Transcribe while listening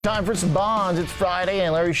Time for some bonds. It's Friday,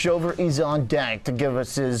 and Larry Shover is on deck to give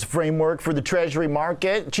us his framework for the Treasury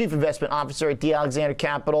market. Chief Investment Officer at D. Alexander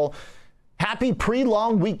Capital. Happy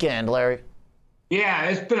pre-long weekend, Larry. Yeah,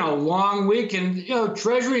 it's been a long week, and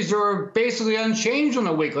Treasuries are basically unchanged on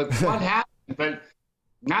the week. Like what happened, but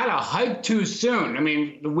not a hike too soon. I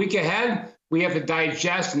mean, the week ahead, we have to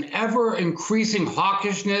digest an ever-increasing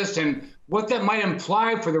hawkishness and what that might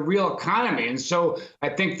imply for the real economy. And so I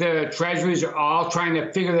think the Treasuries are all trying to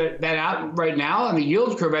figure that out right now. And the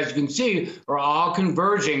yield curve, as you can see, are all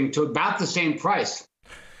converging to about the same price.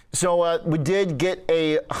 So we did get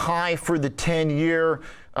a high for the 10-year,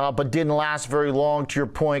 but didn't last very long. To your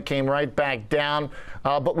point, came right back down.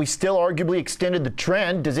 But we still arguably extended the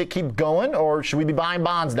trend. Does it keep going, or should we be buying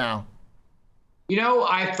bonds now?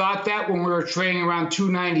 I thought that when we were trading around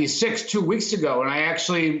 296 2 weeks ago, and I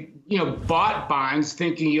actually, bought bonds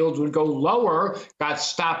thinking yields would go lower, got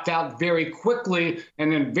stopped out very quickly,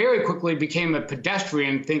 and then very quickly became a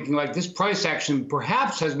pedestrian thinking like this price action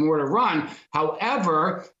perhaps has more to run.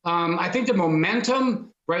 However, I think the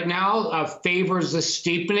momentum right now favors the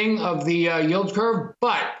steepening of the yield curve,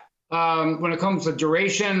 but when it comes to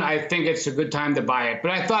duration, I think it's a good time to buy it.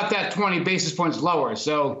 But I thought that 20 basis points lower,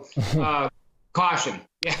 so caution.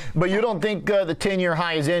 Yeah. But you don't think the 10-year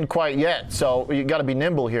high is in quite yet, so you got to be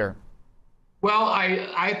nimble here. Well,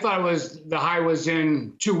 I thought the high was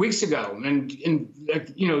in 2 weeks ago, and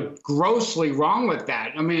grossly wrong with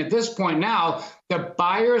that. I mean, at this point now, the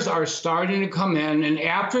buyers are starting to come in, and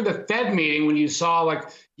after the Fed meeting, when you saw like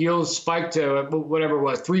yields spike to whatever it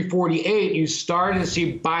was, 348, you started to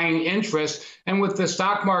see buying interest. And with the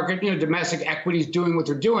stock market, domestic equities doing what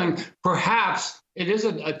they're doing, perhaps it is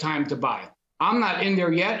a time to buy. I'm not in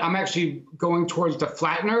there yet. I'm actually going towards the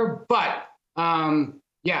flattener, but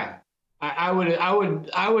yeah. I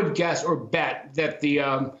would guess or bet that the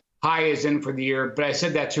high is in for the year, but I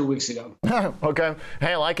said that 2 weeks ago. Okay.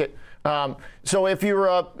 Hey, I like it. So if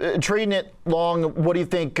you're trading it long, what do you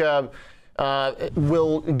think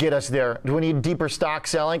will get us there? Do we need deeper stock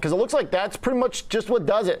selling? Because it looks like that's pretty much just what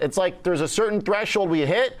does it. It's like there's a certain threshold we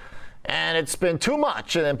hit, and it's been too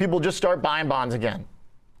much, and then people just start buying bonds again.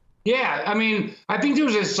 Yeah, I mean, I think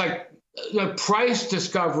there's this the price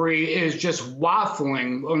discovery is just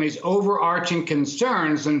waffling on these overarching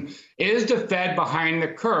concerns. And is the Fed behind the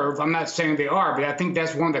curve? I'm not saying they are, but I think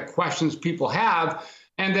that's one of the questions people have.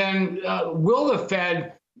 And then will the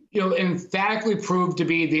Fed, emphatically prove to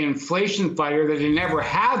be the inflation fighter that they never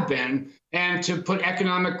have been, and to put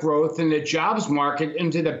economic growth in the jobs market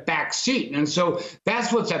into the back seat? And so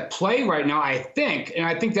that's what's at play right now, I think. And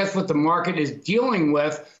I think that's what the market is dealing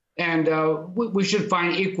with. And we should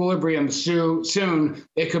find equilibrium soon.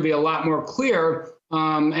 It could be a lot more clear.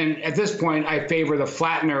 And at this point, I favor the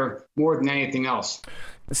flattener more than anything else.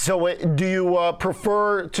 So do you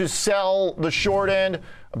prefer to sell the short end,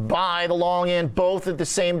 buy the long end, both at the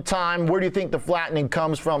same time? Where do you think the flattening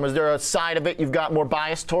comes from? Is there a side of it you've got more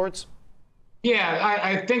bias towards? Yeah,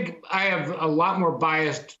 I think I have a lot more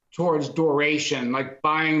bias towards duration, like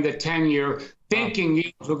buying the 10-year, thinking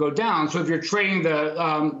yields will go down. So if you're trading the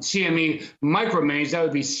CME micro minis, that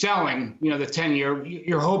would be selling, the 10-year.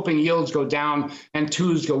 You're hoping yields go down and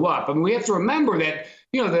twos go up. I mean, we have to remember that,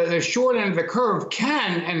 the short end of the curve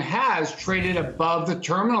can and has traded above the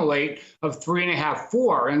terminal rate of 3.5,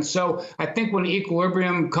 4. And so I think when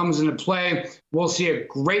equilibrium comes into play, we'll see a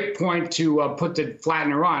great point to put the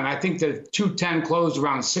flattener on. I think the 210 closed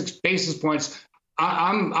around 6 basis points.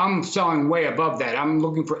 I'm selling way above that. I'm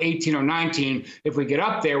looking for 18 or 19. If we get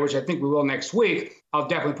up there, which I think we will next week, I'll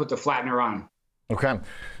definitely put the flattener on. Okay.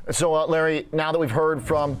 So, Larry, now that we've heard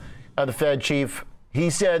from the Fed chief,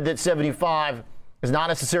 he said that 75 is not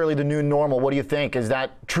necessarily the new normal. What do you think? Is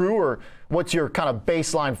that true, or what's your kind of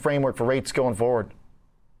baseline framework for rates going forward?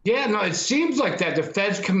 Yeah, no, it seems like that the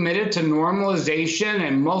Fed's committed to normalization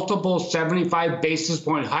and multiple 75 basis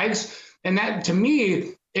point hikes. And that, to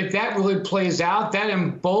me, if that really plays out, that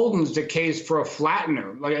emboldens the case for a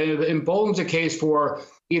flattener. Like it emboldens the case for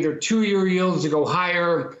either 2-year yields to go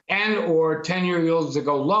higher and or 10-year yields to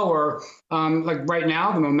go lower. Like right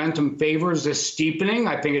now, the momentum favors the steepening.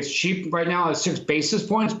 I think it's cheap right now at 6 basis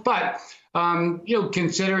points. But,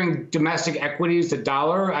 considering domestic equities, the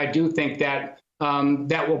dollar, I do think that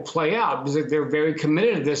that will play out because they're very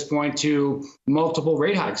committed at this point to multiple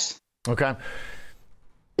rate hikes. Okay.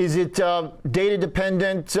 Is it data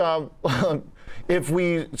dependent? If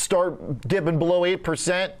we start dipping below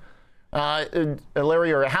 8%,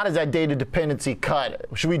 Larry, or how does that data dependency cut?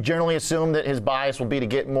 Should we generally assume that his bias will be to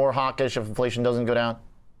get more hawkish if inflation doesn't go down?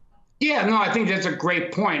 Yeah, no, I think that's a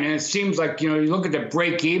great point. And it seems like, you look at the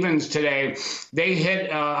break evens today, they hit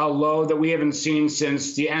a low that we haven't seen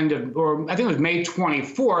since the end of, or I think it was May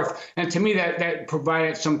 24th. And to me, that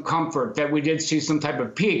provided some comfort that we did see some type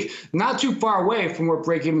of peak, not too far away from where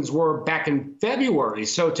break evens were back in February.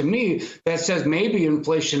 So to me, that says maybe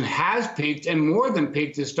inflation has peaked, and more than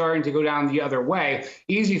peaked, is starting to go down the other way.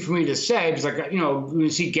 Easy for me to say, because when you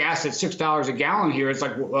see gas at $6 a gallon here, it's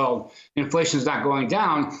like, well, inflation's not going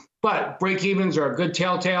down. But break-evens are a good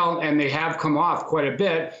telltale, and they have come off quite a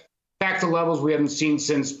bit, back to levels we haven't seen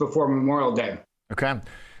since before Memorial Day. Okay.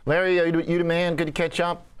 Larry, you the man. Good to catch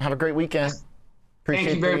up. Have a great weekend.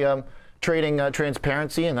 Appreciate the trading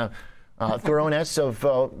transparency and the thoroughness of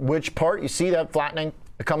which part you see that flattening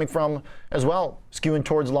coming from as well, skewing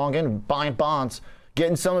towards long end, buying bonds,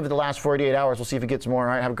 getting some of it the last 48 hours. We'll see if it gets more.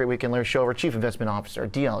 All right, have a great weekend. Larry Shover, Chief Investment Officer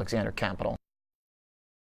at D. Alexander Capital.